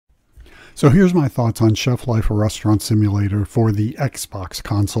So here's my thoughts on Chef Life, a restaurant simulator for the Xbox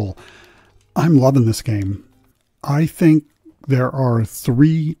console. I'm loving this game. I think there are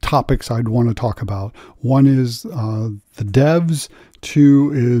three topics I'd want to talk about. One is the devs,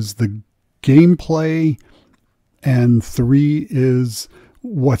 two is the gameplay, and three is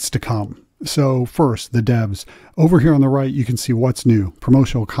what's to come. So first, the devs. Over here on the right, you can see what's new.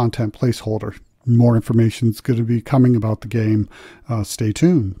 Promotional content placeholder. More information is going to be coming about the game. Stay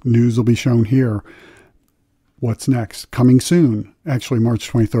tuned. News will be shown here. What's next? Coming soon. Actually,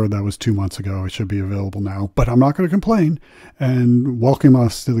 March 23rd, that was 2 months ago. It should be available now, but I'm not going to complain, and welcome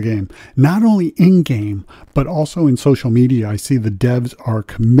us to the game. Not only in-game, but also in social media, I see the devs are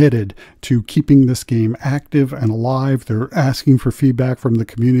committed to keeping this game active and alive. They're asking for feedback from the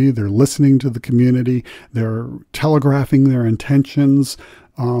community. They're listening to the community. They're telegraphing their intentions.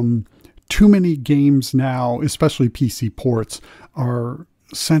 Too many games now, especially PC ports, are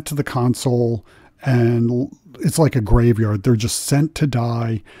sent to the console, and it's like a graveyard. They're just sent to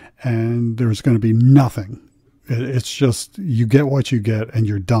die, and there's going to be nothing. It's just, you get what you get and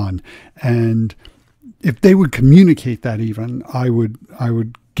you're done. And if they would communicate that, even, I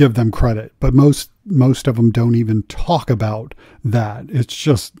would give them credit. But most of them don't even talk about that. It's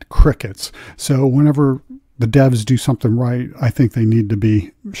just crickets. So whenever the devs do something right, I think they need to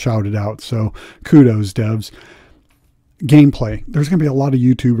be shouted out. So kudos, devs. Gameplay. There's going to be a lot of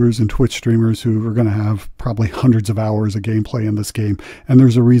YouTubers and Twitch streamers who are going to have probably hundreds of hours of gameplay in this game. And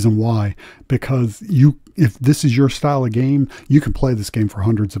there's a reason why. Because if this is your style of game, you can play this game for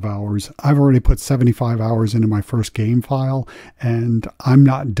hundreds of hours. I've already put 75 hours into my first game file, and I'm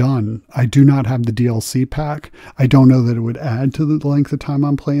not done. I do not have the DLC pack. I don't know that it would add to the length of time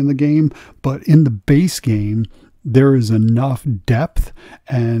I'm playing the game, but in the base game, there is enough depth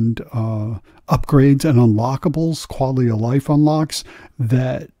and upgrades and unlockables, quality of life unlocks,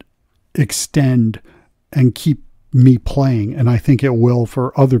 that extend and keep me playing. And I think it will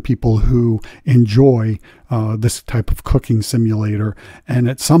for other people who enjoy this type of cooking simulator. And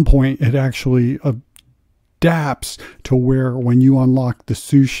at some point, it actually adapts to where when you unlock the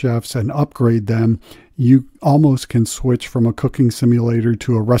sous chefs and upgrade them, you almost can switch from a cooking simulator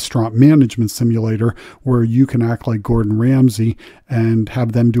to a restaurant management simulator, where you can act like Gordon Ramsay and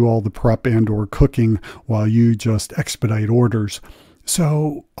have them do all the prep and or cooking while you just expedite orders.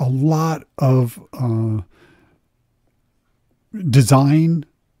 So a lot of design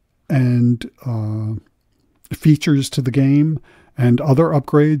and features to the game. And other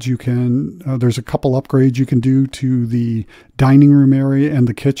upgrades you can, there's a couple upgrades you can do to the dining room area and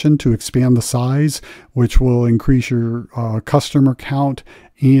the kitchen to expand the size, which will increase your customer count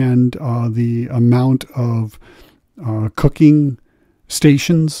and the amount of cooking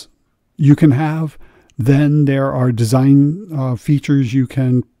stations you can have. Then there are design features you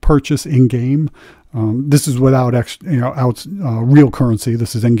can purchase in-game. This is without real currency.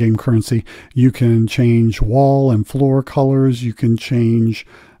 This is in-game currency. You can change wall and floor colors. You can change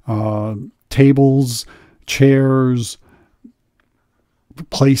tables, chairs,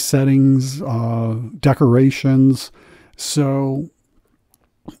 place settings, decorations. So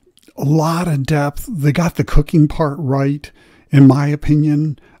a lot of depth. They got the cooking part right, in my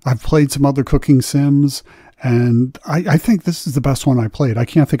opinion. I've played some other cooking sims, and I think this is the best one I played. I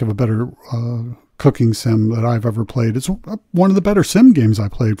can't think of a better cooking sim that I've ever played. It's one of the better sim games I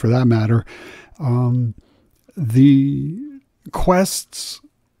played, for that matter. The quests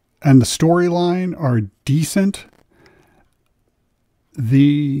and the storyline are decent.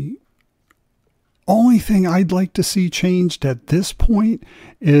 The only thing I'd like to see changed at this point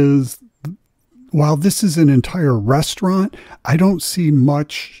is, while this is an entire restaurant, I don't see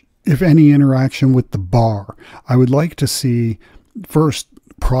much, if any, interaction with the bar. I would like to see, first,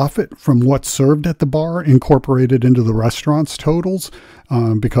 profit from what's served at the bar incorporated into the restaurant's totals,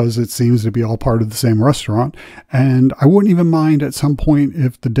 because it seems to be all part of the same restaurant. And I wouldn't even mind at some point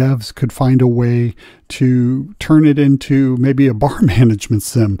if the devs could find a way to turn it into maybe a bar management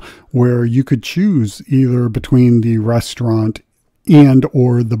sim, where you could choose either between the restaurant and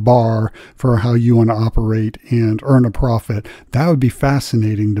or the bar for how you want to operate and earn a profit. That would be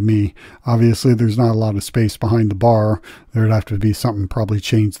fascinating to me. Obviously, there's not a lot of space behind the bar. There'd have to be something probably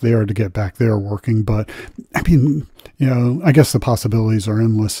changed there to get back there working. But I mean, I guess the possibilities are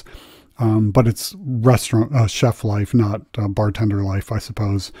endless. But it's restaurant chef life, not bartender life, I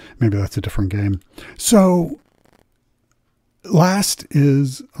suppose. Maybe that's a different game. So last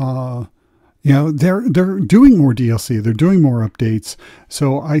is they're doing more DLC. They're doing more updates.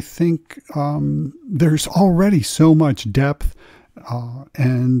 So I think there's already so much depth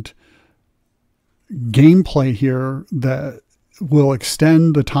and gameplay here that will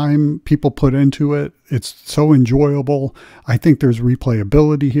extend the time people put into it. It's so enjoyable. I think there's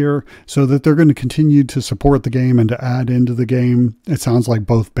replayability here, so that they're going to continue to support the game and to add into the game. It sounds like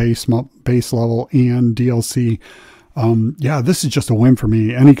both base level and DLC. Yeah, this is just a win for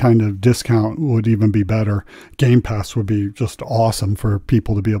me. Any kind of discount would even be better. Game Pass would be just awesome for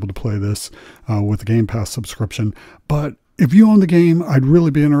people to be able to play this with the Game Pass subscription. But if you own the game, I'd really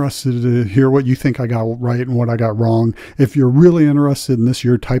be interested to hear what you think I got right and what I got wrong. If you're really interested in this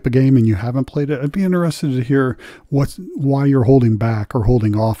your type of game and you haven't played it, I'd be interested to hear why you're holding back or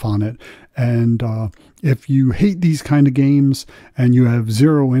holding off on it. And if you hate these kind of games and you have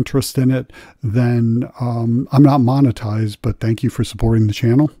zero interest in it, then I'm not monetized, but thank you for supporting the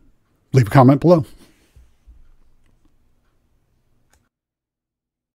channel. Leave a comment below.